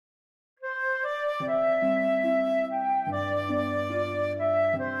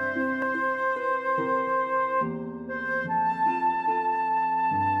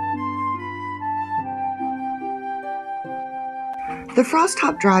The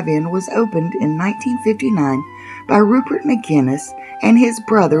Frostop Drive-in was opened in 1959 by Rupert McGinnis and his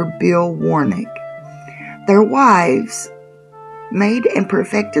brother Bill Warnick. Their wives made and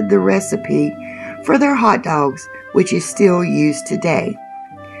perfected the recipe for their hot dogs, which is still used today.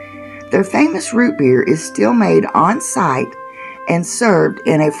 Their famous root beer is still made on site and served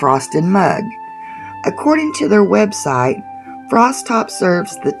in a frosted mug. According to their website, Frostop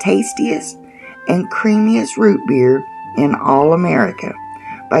serves the tastiest and creamiest root beer in all America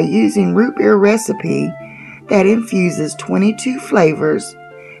by using root beer recipe that infuses 22 flavors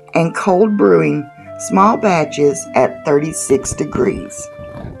and cold brewing small batches at 36 degrees.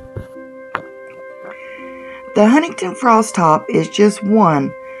 The Huntington Frostop is just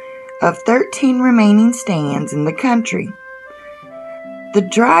one of 13 remaining stands in the country. The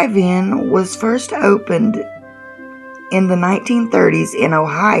drive-in was first opened in the 1930s in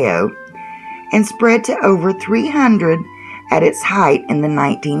Ohio and spread to over 300 at its height in the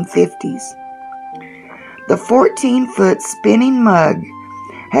 1950s. The 14-foot spinning mug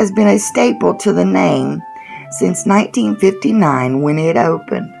has been a staple to the name since 1959 when it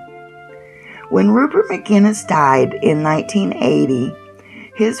opened. When Rupert McGinnis died in 1980,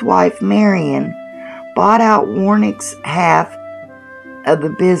 his wife Marion bought out Warnick's half of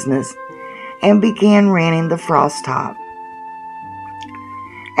the business and began renting the Frostop.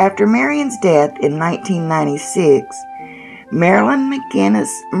 After Marion's death in 1996, Marilyn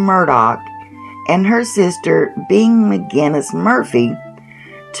McGinnis Murdoch and her sister Bing McGinnis Murphy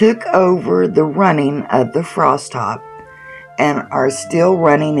took over the running of the Frostop and are still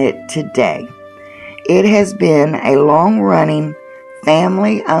running it today. It has been a long-running,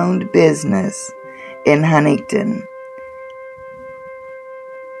 family-owned business in Huntington.